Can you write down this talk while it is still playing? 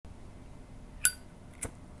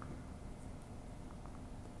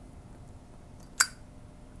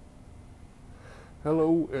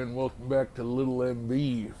Hello and welcome back to Little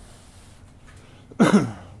MB.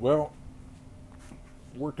 Well,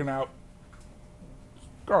 working out,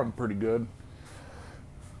 gone pretty good.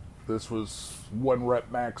 This was one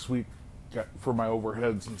rep max week for my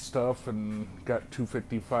overheads and stuff, and got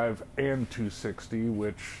 255 and 260,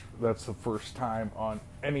 which that's the first time on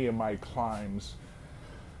any of my climbs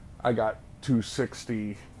I got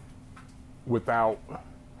 260 without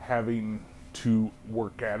having to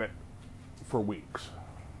work at it for weeks.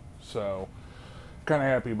 So, kind of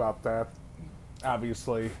happy about that.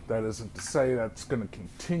 Obviously, that isn't to say that's going to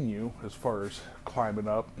continue as far as climbing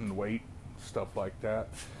up and weight, stuff like that.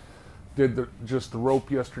 Did just the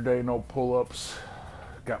rope yesterday, no pull-ups.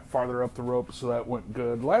 Got farther up the rope, so that went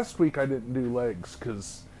good. Last week I didn't do legs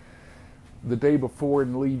because the day before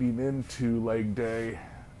and leading into leg day,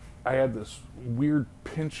 I had this weird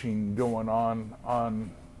pinching going on,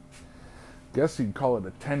 I guess you'd call it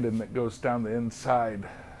a tendon that goes down the inside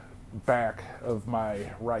back of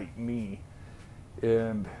my right knee.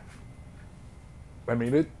 And I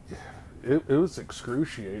mean, it was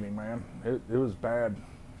excruciating, man. It was bad.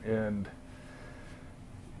 And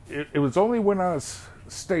it was only when I was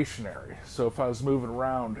stationary. So if I was moving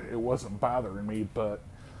around, it wasn't bothering me, but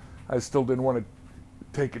I still didn't want to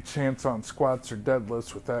take a chance on squats or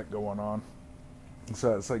deadlifts with that going on.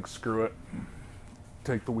 So it's like, screw it.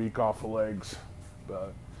 Take the week off of legs.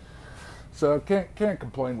 But so can't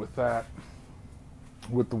complain with that.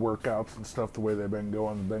 With the workouts and stuff, the way they've been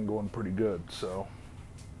going pretty good. So,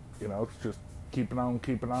 it's just keeping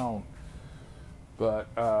on. But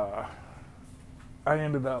I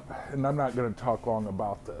ended up, and I'm not going to talk long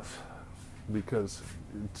about this because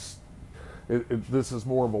this is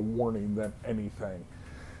more of a warning than anything.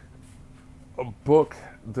 A book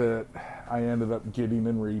that I ended up getting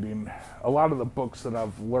and reading, a lot of the books that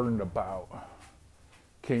I've learned about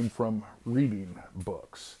came from reading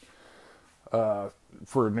books.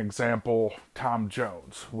 For an example, Tom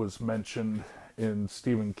Jones was mentioned in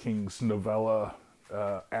Stephen King's novella,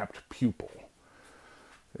 Apt Pupil.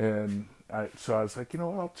 And so I was like,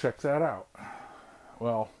 I'll check that out.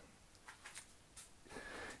 Well,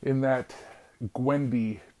 in that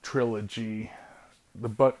Gwendy trilogy, the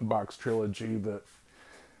Button Box trilogy that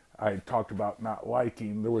I talked about not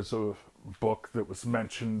liking, there was a book that was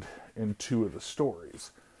mentioned in two of the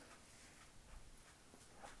stories.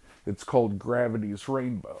 It's called Gravity's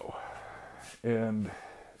Rainbow. And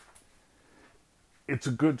it's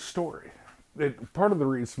a good story. Part of the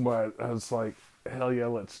reason why I was like, hell yeah,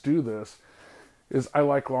 let's do this, is I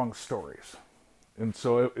like long stories. And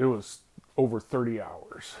so it was over 30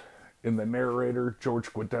 hours. And the narrator,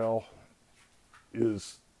 George Guidall,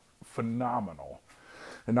 is phenomenal.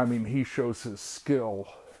 And I mean, he shows his skill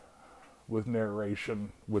with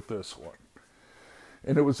narration with this one.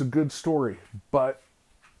 And it was a good story, but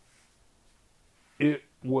it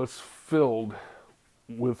was filled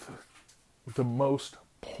with the most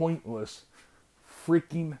pointless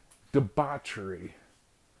freaking debauchery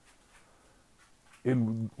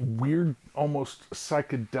in weird, almost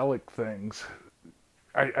psychedelic things.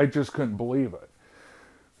 I just couldn't believe it.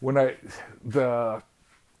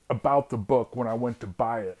 About the book, when I went to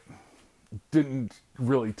buy it, didn't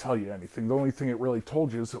really tell you anything. The only thing it really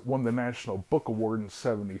told you is it won the National Book Award in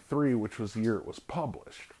 '73, which was the year it was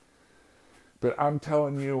published. But I'm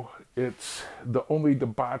telling you, it's the only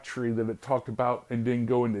debauchery that it talked about and didn't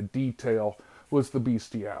go into detail was the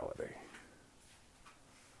bestiality.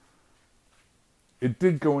 It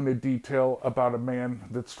did go into detail about a man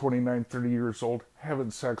that's 29, 30 years old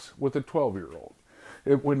having sex with a 12-year-old.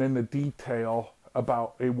 It went into detail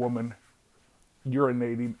about a woman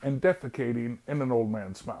urinating and defecating in an old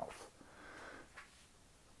man's mouth.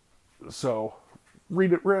 So,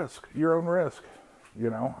 read at risk, your own risk.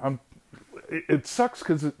 It sucks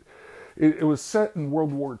because it was set in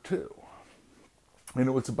World War II. And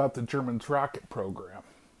it was about the Germans' rocket program,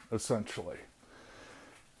 essentially.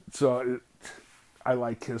 So I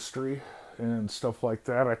like history and stuff like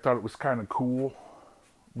that. I thought it was kind of cool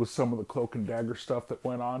with some of the cloak and dagger stuff that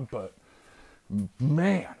went on. But,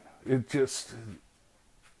 man, it just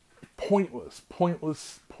pointless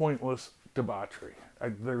debauchery.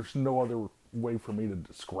 There's no other way for me to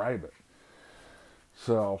describe it.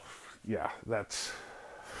 So, yeah, that's,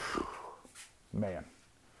 man.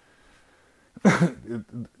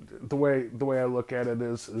 The way I look at it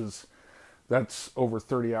is that's over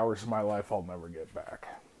 30 hours of my life I'll never get back.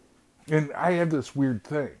 And I have this weird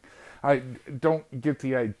thing. I don't get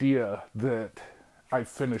the idea that I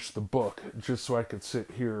finished the book just so I could sit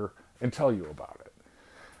here and tell you about it.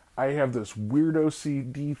 I have this weird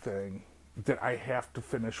OCD thing that I have to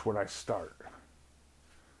finish what I start.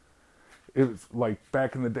 It was like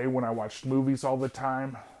back in the day when I watched movies all the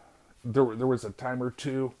time. There was a time or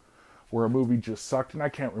two where a movie just sucked, and I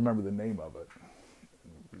can't remember the name of it.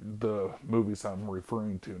 The movies I'm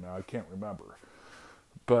referring to now, I can't remember.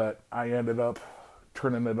 But I ended up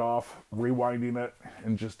turning it off, rewinding it,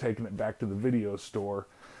 and just taking it back to the video store.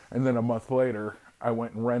 And then a month later, I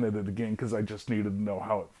went and rented it again because I just needed to know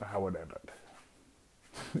how it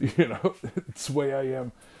ended. You know, it's the way I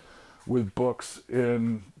am with books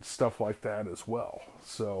and stuff like that as well.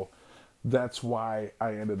 So that's why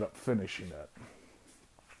I ended up finishing it.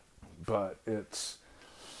 But it's,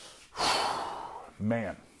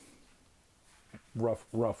 man, rough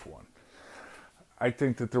one. I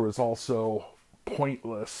think that there was also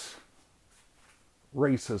pointless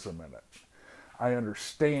racism in it. I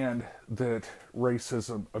understand that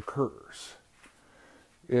racism occurs.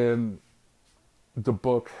 In the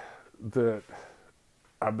book that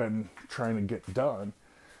I've been trying to get done,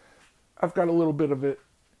 I've got a little bit of it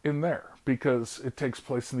in there because it takes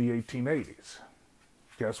place in the 1880s.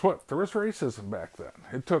 Guess what? There was racism back then.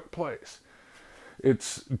 It took place.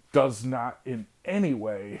 It does not in any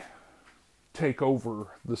way take over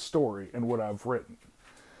the story and what I've written.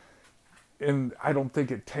 And I don't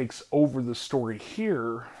think it takes over the story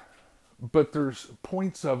here, but there's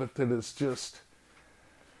points of it that is just,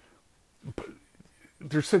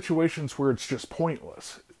 there's situations where it's just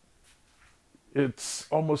pointless. It's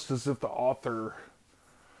almost as if the author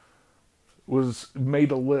was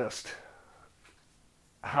made a list.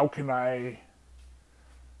 How can I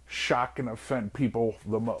shock and offend people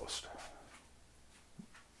the most?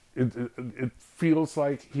 It feels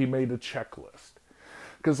like he made a checklist.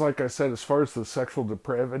 Because like I said, as far as the sexual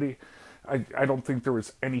depravity, I don't think there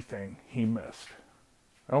was anything he missed.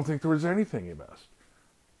 I don't think there was anything he missed.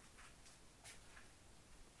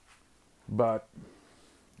 But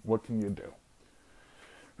what can you do?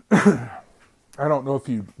 I don't know if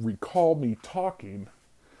you recall me talking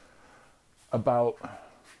about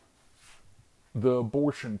the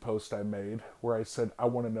abortion post I made where I said I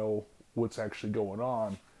want to know what's actually going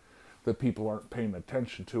on that people aren't paying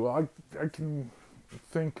attention to. I can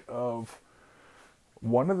think of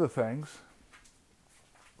one of the things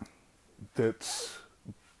that's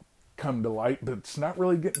come to light, but it's not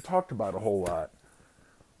really getting talked about a whole lot.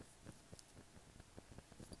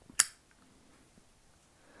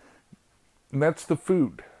 And that's the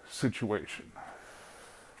food situation.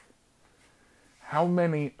 How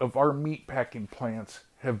many of our meatpacking plants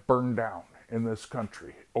have burned down in this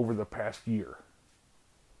country over the past year?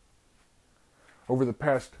 Over the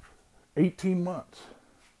past 18 months.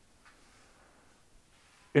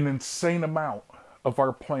 An insane amount of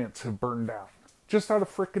our plants have burned down. Just out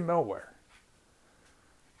of frickin' nowhere.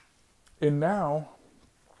 And now,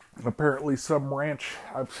 apparently some ranch,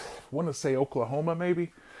 I want to say Oklahoma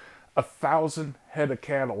maybe, 1,000 head of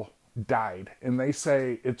cattle died. And they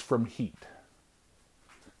say it's from heat.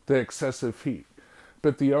 The excessive heat.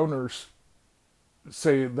 But the owners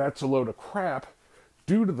say that's a load of crap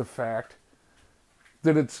due to the fact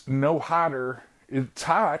that it's no hotter. It's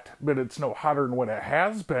hot, but it's no hotter than what it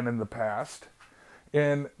has been in the past.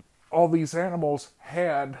 And all these animals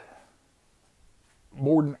had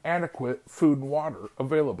more than adequate food and water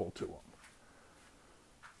available to them.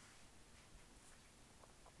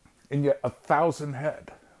 And yet 1,000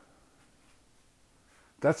 head.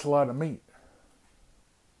 That's a lot of meat.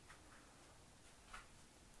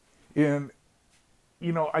 And,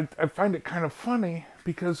 you know, I find it kind of funny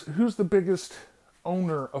because who's the biggest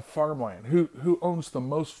owner of farmland? Who owns the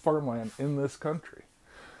most farmland in this country?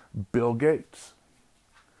 Bill Gates.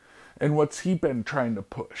 And what's he been trying to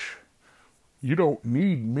push? You don't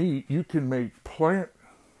need meat. You can make plant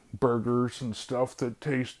burgers and stuff that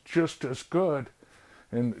taste just as good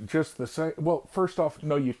and just the same. Well, first off,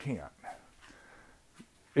 no, you can't.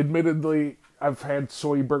 Admittedly, I've had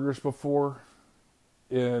soy burgers before.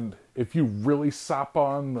 And if you really sop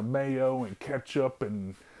on the mayo and ketchup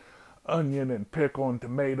and onion and pickle and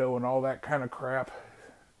tomato and all that kind of crap,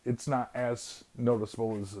 it's not as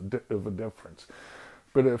noticeable as of a difference.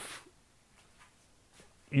 But if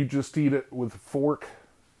you just eat it with a fork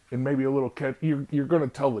and maybe a little ketchup, you're going to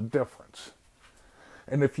tell the difference.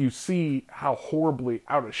 And if you see how horribly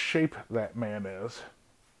out of shape that man is,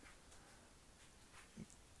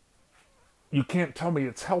 you can't tell me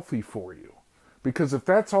it's healthy for you. Because if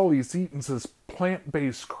that's all he's eating is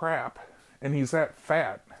plant-based crap, and he's that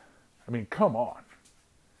fat, I mean, come on.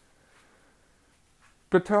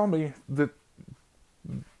 But tell me that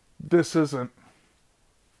this isn't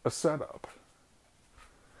a setup.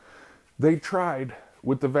 They tried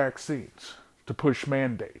with the vaccines to push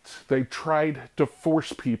mandates. They tried to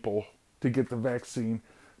force people to get the vaccine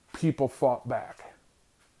people fought back.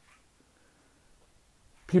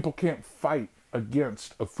 People can't fight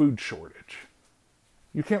against a food shortage.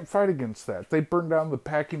 You can't fight against that. They burn down the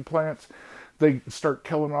packing plants. They start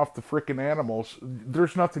killing off the frickin' animals.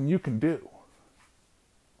 There's nothing you can do.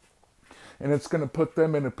 And it's going to put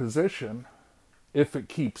them in a position, if it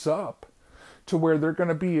keeps up, to where they're going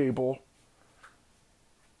to be able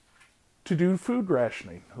to do food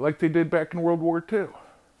rationing, like they did back in World War II.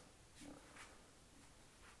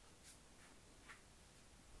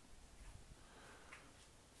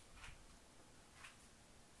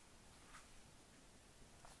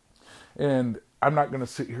 And I'm not going to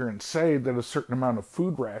sit here and say that a certain amount of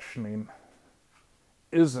food rationing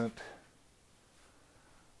isn't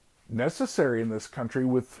necessary in this country,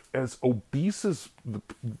 with as obese as the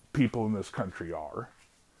people in this country are.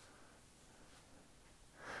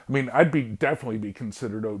 I mean, I'd definitely be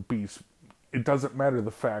considered obese. It doesn't matter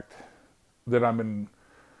the fact that I'm in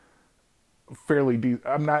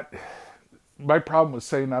I'm not. My problem with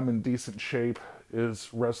saying I'm in decent shape is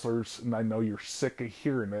wrestlers, and I know you're sick of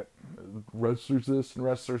hearing it. Wrestlers this and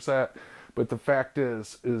wrestlers that, but the fact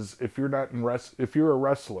is if you're not if you're a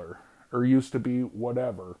wrestler or used to be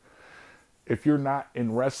whatever, if you're not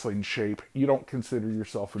in wrestling shape, you don't consider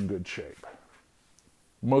yourself in good shape.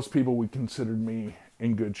 Most people would consider me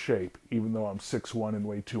in good shape, even though I'm 6'1" and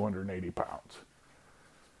weigh 280 pounds.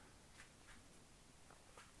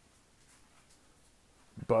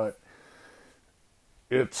 But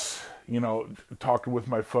it's, talking with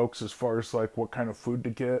my folks as far as like what kind of food to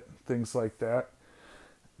get, things like that.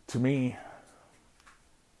 To me,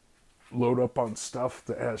 load up on stuff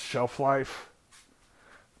that has shelf life,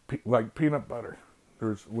 like peanut butter.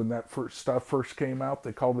 When that stuff first came out,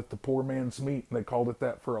 they called it the poor man's meat, and they called it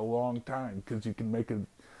that for a long time because you can make a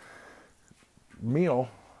meal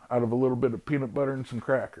out of a little bit of peanut butter and some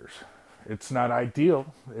crackers. It's not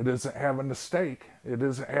ideal. It isn't having a steak. It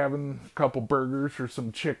isn't having a couple burgers or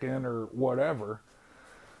some chicken or whatever.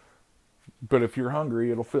 But if you're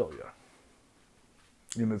hungry, it'll fill you.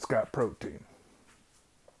 And it's got protein.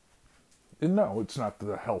 And no, it's not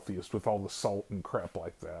the healthiest with all the salt and crap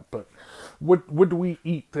like that. But what do we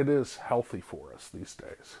eat that is healthy for us these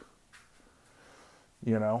days?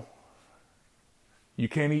 You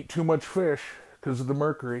can't eat too much fish because of the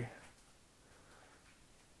mercury.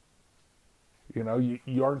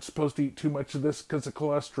 You aren't supposed to eat too much of this because of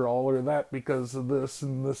cholesterol, or that because of this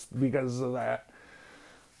and this because of that.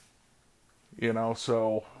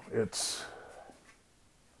 So it's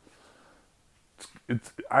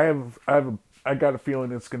I got a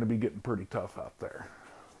feeling it's going to be getting pretty tough out there.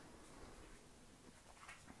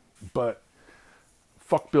 But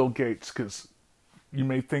fuck Bill Gates, because you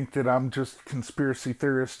may think that I'm just conspiracy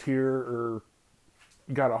theorist here or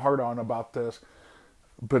got a hard on about this,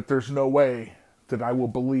 but there's no way that I will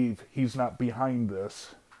believe he's not behind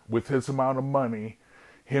this with his amount of money,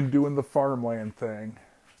 him doing the farmland thing,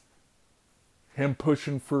 him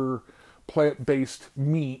pushing for plant-based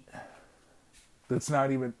meat that's not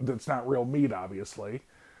real meat, obviously.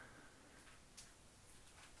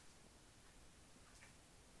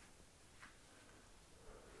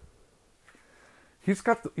 He's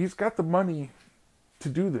got the money to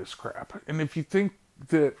do this crap. And if you think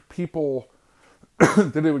that people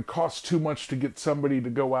that it would cost too much to get somebody to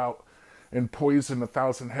go out and poison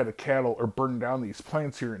 1,000 head of cattle or burn down these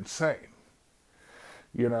plants, you're insane.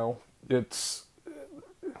 There's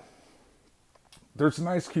an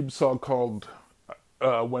Ice Cube song called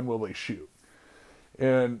When Will They Shoot?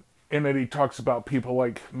 And in it he talks about people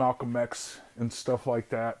like Malcolm X and stuff like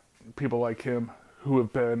that, people like him who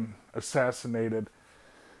have been assassinated.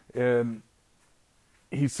 And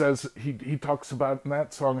he says, he talks about in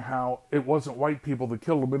that song how it wasn't white people that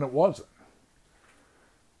killed him, and it wasn't.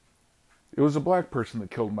 It was a black person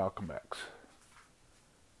that killed Malcolm X.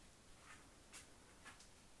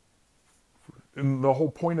 And the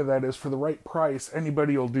whole point of that is, for the right price,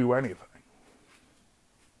 anybody will do anything.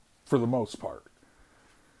 For the most part.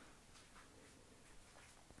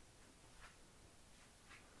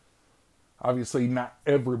 Obviously, not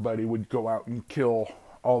everybody would go out and kill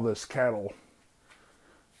all this cattle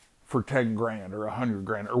for 10 grand or 100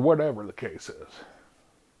 grand or whatever the case is.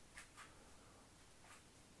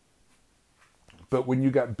 But when you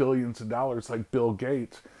got billions of dollars like Bill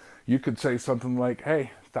Gates, you could say something like,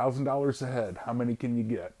 hey, $1,000 a head, how many can you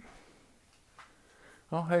get?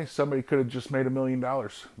 Well, hey, somebody could have just made $1 million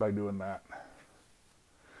by doing that.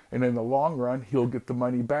 And in the long run, he'll get the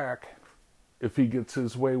money back if he gets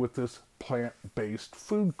his way with this plant-based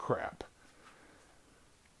food crap.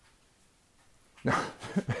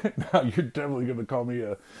 Now, you're definitely going to call me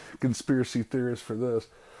a conspiracy theorist for this.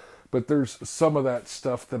 But there's some of that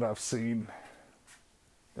stuff that I've seen.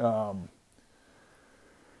 Some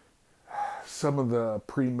of the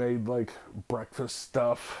pre-made like breakfast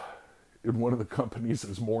stuff in one of the companies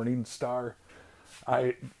is Morningstar.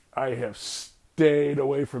 I have stayed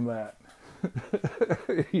away from that.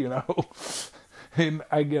 You know, and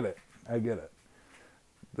I get it.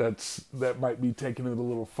 That might be taking it a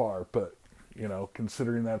little far, but you know,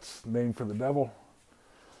 considering that's named for the devil,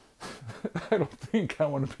 I don't think I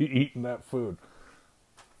want to be eating that food.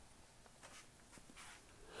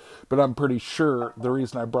 But I'm pretty sure the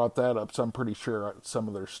reason I brought that up is I'm pretty sure some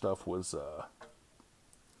of their stuff was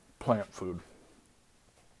plant food.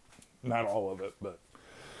 Not all of it, but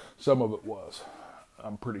some of it was.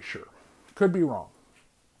 I'm pretty sure. Could be wrong.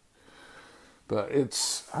 But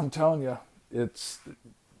I'm telling you,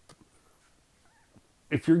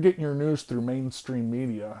 if you're getting your news through mainstream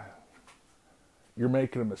media, you're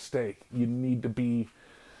making a mistake. You need to be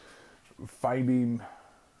finding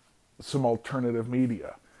some alternative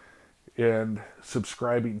media and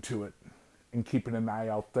subscribing to it and keeping an eye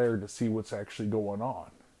out there to see what's actually going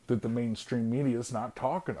on that the mainstream media is not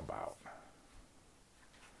talking about.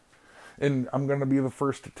 And I'm going to be the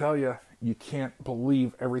first to tell you, you can't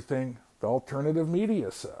believe everything the alternative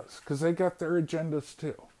media says, because they got their agendas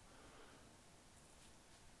too.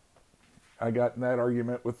 I got in that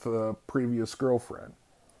argument with the previous girlfriend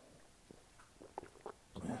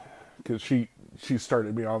because she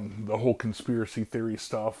started me on the whole conspiracy theory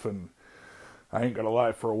stuff, and I ain't gonna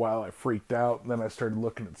lie, for a while I freaked out, and then I started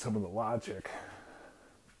looking at some of the logic.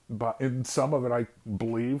 But in some of it I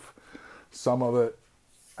believe, some of it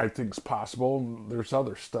I think is possible, and there's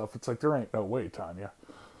other stuff. It's like, there ain't no way, Tanya.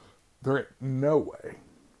 There ain't no way.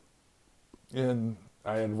 And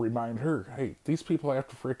I had to remind her, hey, these people have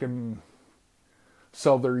to freaking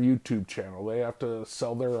sell their YouTube channel. They have to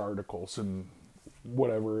sell their articles and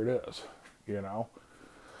whatever it is, you know.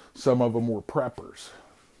 Some of them were preppers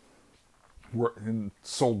and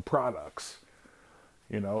sold products.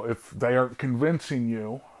 You know, if they aren't convincing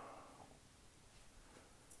you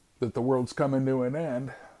that the world's coming to an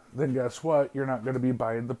end, then guess what? You're not going to be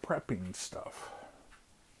buying the prepping stuff.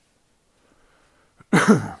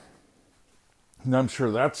 And I'm sure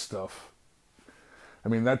that stuff, I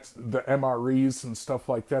mean, that's the MREs and stuff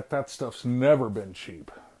like that, that stuff's never been cheap.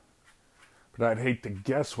 But I'd hate to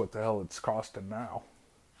guess what the hell it's costing now.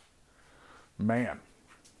 Man.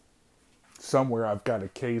 Somewhere I've got a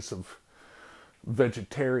case of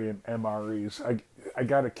vegetarian MREs. I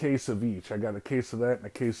got a case of each. I got a case of that and a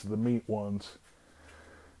case of the meat ones.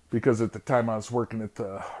 Because at the time I was working at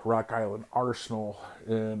the Rock Island Arsenal,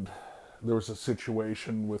 and there was a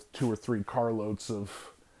situation with 2 or 3 carloads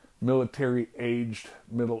of military-aged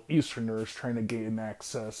Middle Easterners trying to gain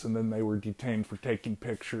access, and then they were detained for taking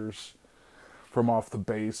pictures from off the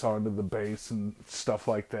base onto the base and stuff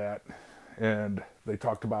like that. And they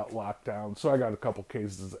talked about lockdown. So I got a couple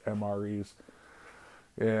cases of MREs.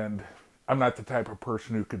 And I'm not the type of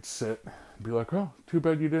person who could sit and be like, oh, too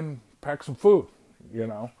bad you didn't pack some food, you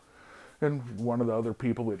know. And one of the other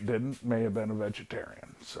people that didn't may have been a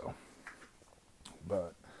vegetarian. So,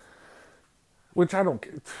 but, which I don't,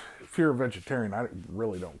 if you're a vegetarian, I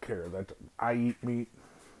really don't care. That I eat meat.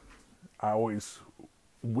 I always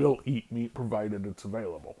will eat meat provided it's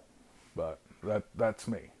available. But that's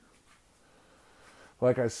me.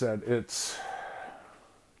 Like I said,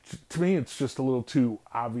 to me, it's just a little too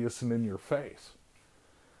obvious and in your face.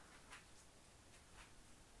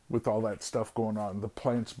 With all that stuff going on. The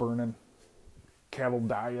plants burning. Cattle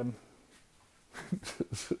dying.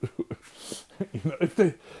 You know,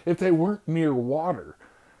 if they weren't near water,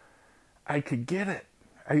 I could get it.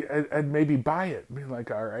 I'd maybe buy it. Be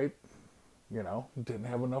like, all right, you know, didn't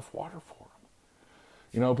have enough water for them.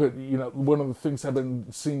 You know, but, you know, one of the things I've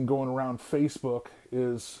been seeing going around Facebook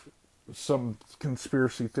is some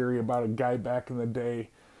conspiracy theory about a guy back in the day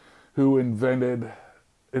who invented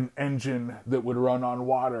an engine that would run on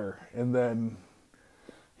water, and then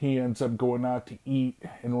he ends up going out to eat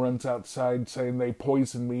and runs outside saying they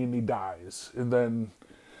poisoned me, and he dies. And then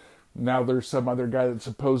now there's some other guy that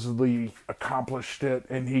supposedly accomplished it,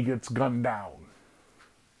 and he gets gunned down.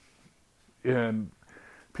 And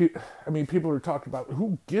I mean, people are talking about,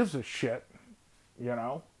 who gives a shit, you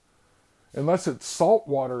know? Unless it's salt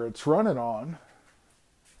water it's running on.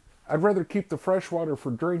 I'd rather keep the fresh water for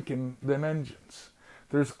drinking than engines.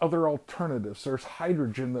 There's other alternatives. There's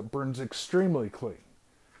hydrogen that burns extremely clean.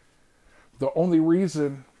 The only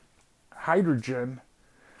reason hydrogen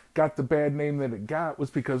got the bad name that it got was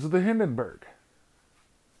because of the Hindenburg.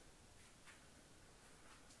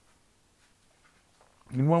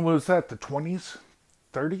 And when was that? The 20s?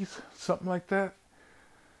 30s? Something like that?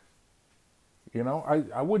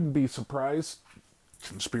 I wouldn't be surprised,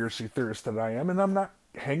 conspiracy theorist that I am, and I'm not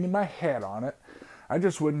hanging my hat on it. I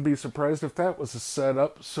just wouldn't be surprised if that was a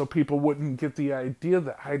setup so people wouldn't get the idea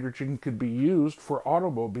that hydrogen could be used for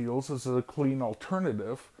automobiles as a clean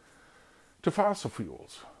alternative to fossil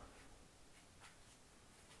fuels.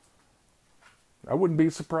 I wouldn't be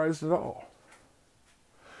surprised at all.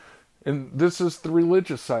 And this is the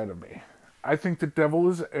religious side of me. I think the devil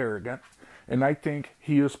is arrogant, and I think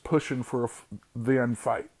he is pushing for the end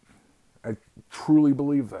fight. I truly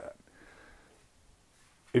believe that.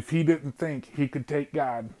 If he didn't think he could take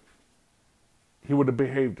God, he would have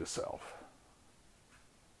behaved himself.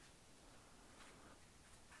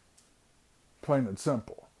 Plain and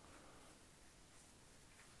simple.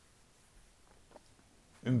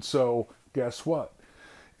 And so, guess what?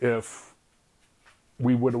 If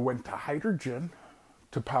we would have went to hydrogen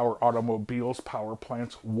to power automobiles, power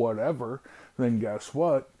plants, whatever, then guess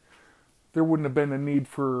what? There wouldn't have been a need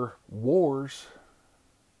for wars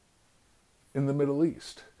in the Middle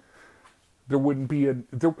East. There wouldn't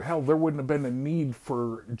have been a need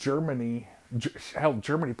for Germany. Hell,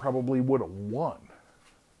 Germany probably would have won.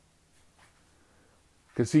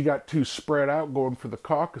 Because he got too spread out going for the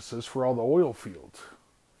Caucasus for all the oil fields.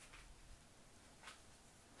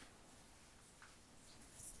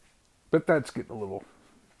 But that's getting a little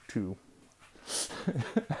too...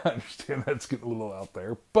 I understand that's getting a little out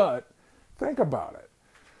there. But think about it.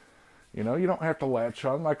 You don't have to latch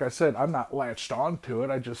on. Like I said, I'm not latched on to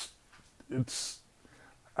it.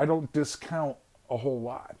 I don't discount a whole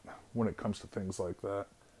lot when it comes to things like that.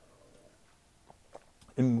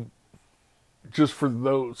 And just for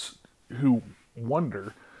those who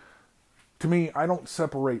wonder, to me, I don't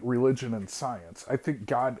separate religion and science. I think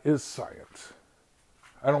God is science.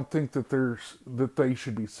 I don't think that they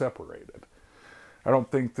should be separated. I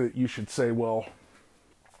don't think that you should say, well,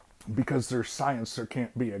 because there's science, there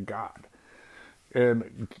can't be a God.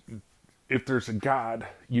 And if there's a God,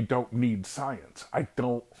 you don't need science. I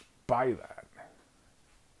don't buy that.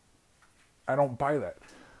 I don't buy that.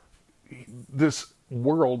 This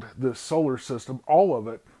world, this solar system, all of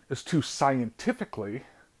it is too scientifically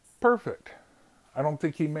perfect. I don't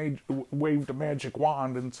think he waved a magic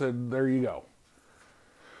wand and said, there you go.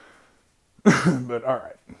 But all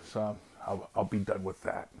right, so I'll be done with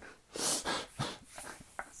that.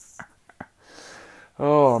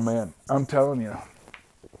 Oh man, I'm telling you,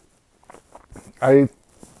 I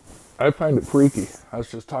find it freaky. I was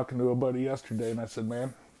just talking to a buddy yesterday, and I said,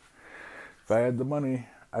 man, if I had the money,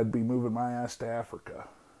 I'd be moving my ass to Africa.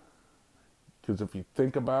 Because if you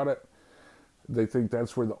think about it, they think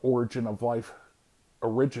that's where the origin of life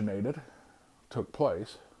took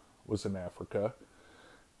place, was in Africa.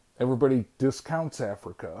 Everybody discounts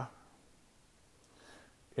Africa.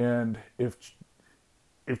 And if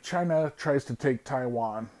China tries to take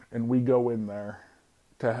Taiwan and we go in there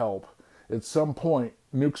to help, at some point,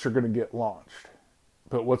 nukes are going to get launched.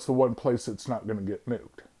 But what's the one place that's not going to get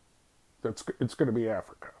nuked? It's going to be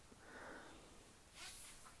Africa.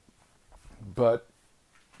 But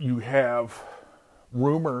you have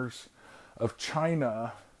rumors of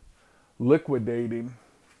China liquidating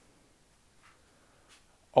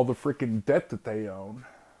all the freaking debt that they own,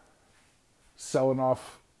 selling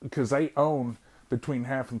off, because they own between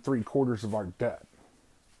half and 3/4 of our debt.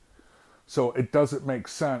 So it doesn't make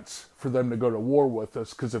sense for them to go to war with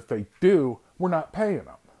us, because if they do, we're not paying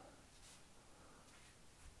them.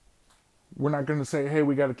 We're not going to say, hey,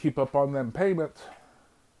 we got to keep up on them payments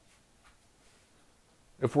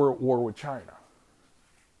if we're at war with China.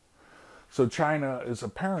 So China is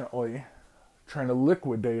apparently trying to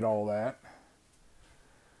liquidate all that,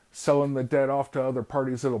 selling the debt off to other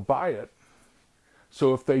parties that'll buy it.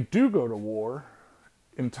 So if they do go to war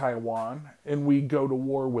in Taiwan and we go to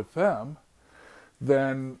war with them,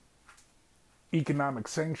 then economic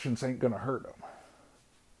sanctions ain't going to hurt them.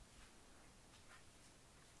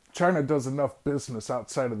 China does enough business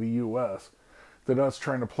outside of the U.S. that us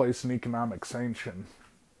trying to place an economic sanction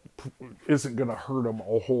isn't going to hurt them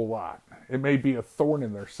a whole lot. It may be a thorn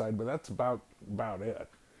in their side, but that's about it.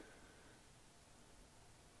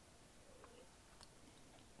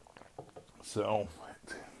 So,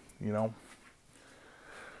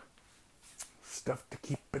 stuff to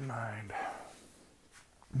keep in mind.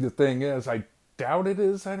 The thing is, I doubt it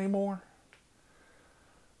is anymore,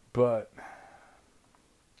 but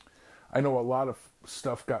I know a lot of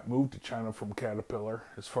stuff got moved to China from Caterpillar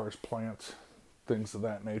as far as plants, things of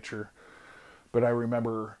that nature. But I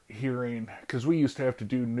remember hearing, because we used to have to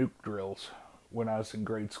do nuke drills when I was in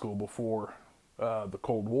grade school before the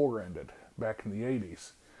Cold War ended, back in the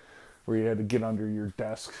 80s, where you had to get under your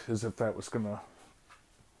desk as if that was going to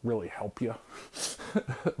really help you.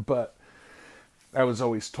 But I was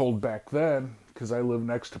always told back then, because I live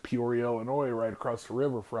next to Peoria, Illinois, right across the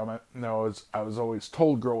river from it. And I was always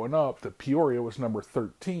told growing up that Peoria was number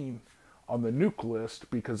 13 on the nuke list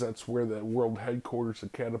because that's where the world headquarters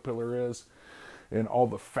of Caterpillar is, and all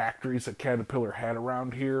the factories that Caterpillar had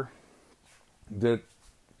around here. That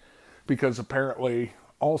because apparently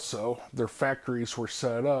also their factories were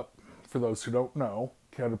set up, for those who don't know,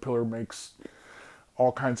 Caterpillar makes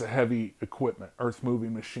all kinds of heavy equipment,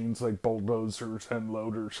 earth-moving machines like bulldozers and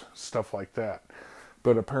loaders, stuff like that.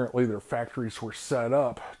 But apparently their factories were set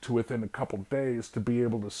up to within a couple days to be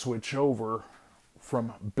able to switch over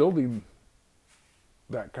from building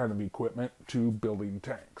that kind of equipment to building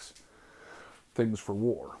tanks, things for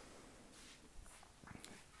war.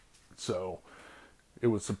 So it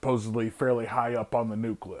was supposedly fairly high up on the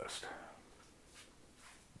nuke list.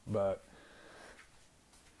 But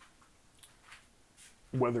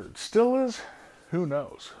whether it still is, who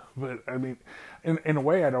knows? But I mean, in a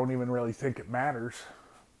way, I don't even really think it matters,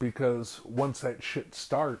 because once that shit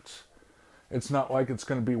starts, it's not like it's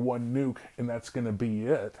going to be one nuke and that's going to be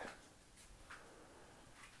it.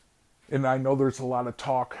 And I know there's a lot of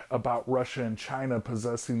talk about Russia and China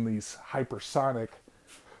possessing these hypersonic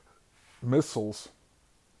missiles,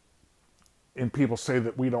 and people say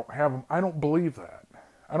that we don't have them. I don't believe that.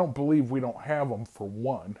 I don't believe we don't have them, for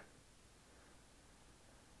one,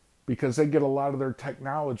 because they get a lot of their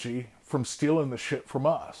technology from stealing the shit from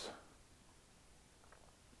us.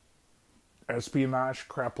 Espionage,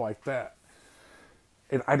 crap like that.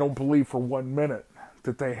 And I don't believe for 1 minute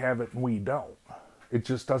that they have it and we don't. It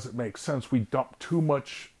just doesn't make sense. We dump too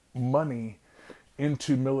much money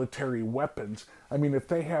into military weapons. I mean, if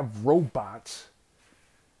they have robots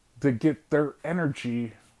that get their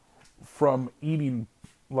energy from eating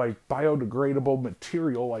like biodegradable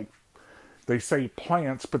material, like they say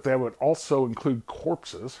plants, but that would also include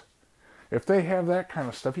corpses. If they have that kind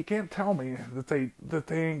of stuff, you can't tell me that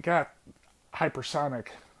they ain't got hypersonic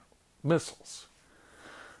missiles.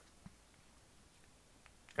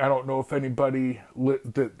 I don't know if anybody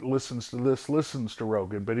that listens to this listens to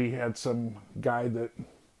Rogan, but he had some guy that,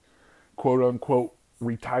 quote unquote,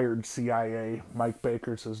 retired CIA, Mike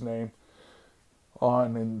Baker's his name,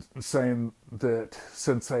 on, and saying that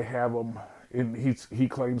since they have them, and he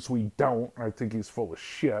claims we don't. I think he's full of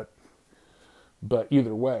shit. But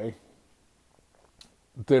either way,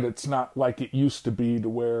 that it's not like it used to be, to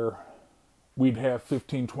where we'd have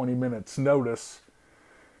 15, 20 minutes notice,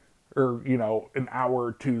 or, you know, an hour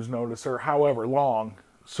or two's notice, or however long,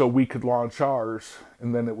 so we could launch ours,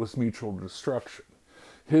 and then it was mutual destruction.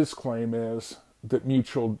 His claim is that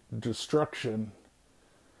mutual destruction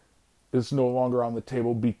is no longer on the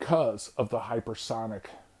table because of the hypersonic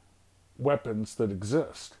weapons that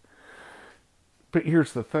exist. But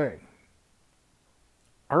here's the thing.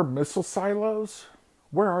 Our missile silos,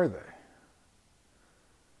 where are they?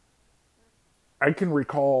 I can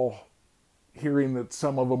recall hearing that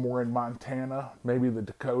some of them were in Montana, maybe the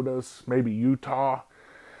Dakotas, maybe Utah.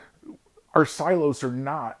 Our silos are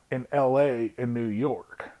not in LA and New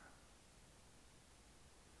York.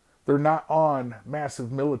 They're not on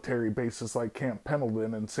massive military bases like Camp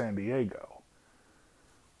Pendleton in San Diego.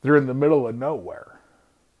 They're in the middle of nowhere.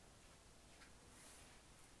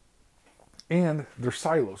 And they're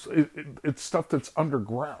silos. It's stuff that's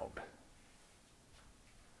underground.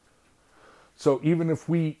 So even if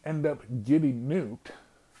we end up getting nuked,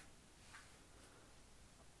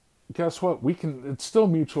 guess what? It's still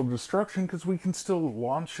mutual destruction, because we can still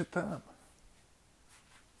launch at them.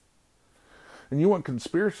 And you want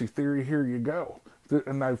conspiracy theory, here you go.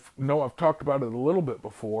 And I've talked about it a little bit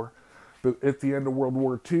before, but at the end of World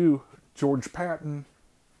War II, George Patton,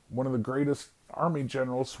 one of the greatest army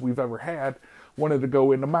generals we've ever had, wanted to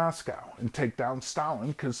go into Moscow and take down Stalin,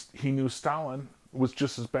 because he knew Stalin was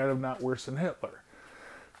just as bad, if not worse, than Hitler.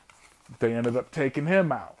 They ended up taking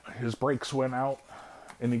him out. His brakes went out,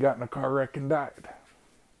 and he got in a car wreck and died.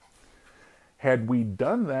 Had we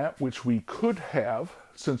done that, which we could have,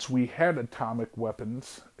 since we had atomic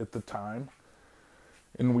weapons at the time,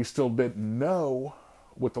 and we still didn't know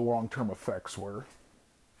what the long-term effects were,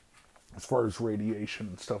 as far as radiation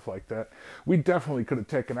and stuff like that, we definitely could have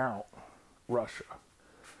taken out Russia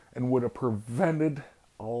and would have prevented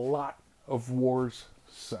a lot of wars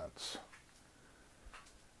since.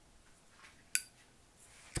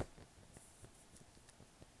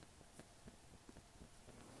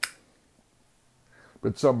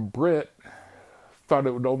 But some Brit thought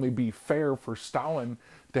it would only be fair for Stalin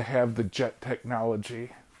to have the jet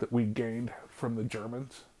technology that we gained from the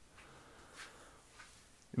Germans.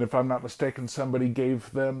 And if I'm not mistaken, somebody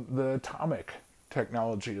gave them the atomic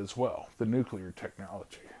technology as well, the nuclear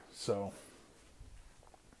technology. So,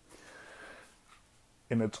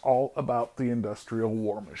 and it's all about the industrial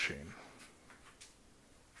war machine.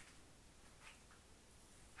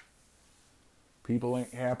 People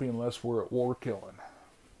ain't happy unless we're at war killing.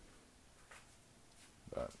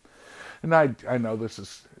 But, and I know this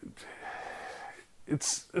is,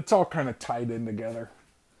 it's all kind of tied in together.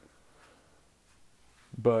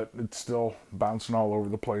 But it's still bouncing all over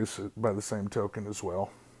the place by the same token as well.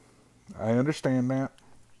 I understand that.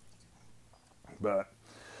 But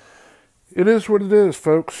it is what it is,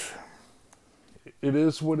 folks. It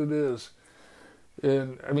is what it is.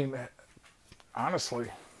 And, I mean, honestly,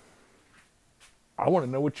 I want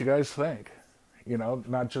to know what you guys think. You know,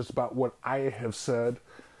 not just about what I have said,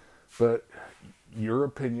 but your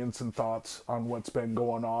opinions and thoughts on what's been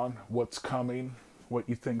going on, what's coming, what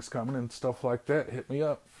you think's coming, and stuff like that. Hit me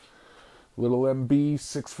up.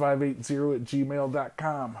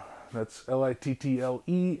 LittleMB6580@gmail.com. That's LITTLE,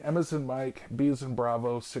 M as in Mike, B as in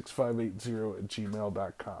Bravo,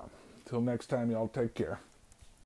 6580@gmail.com. Till next time, y'all take care.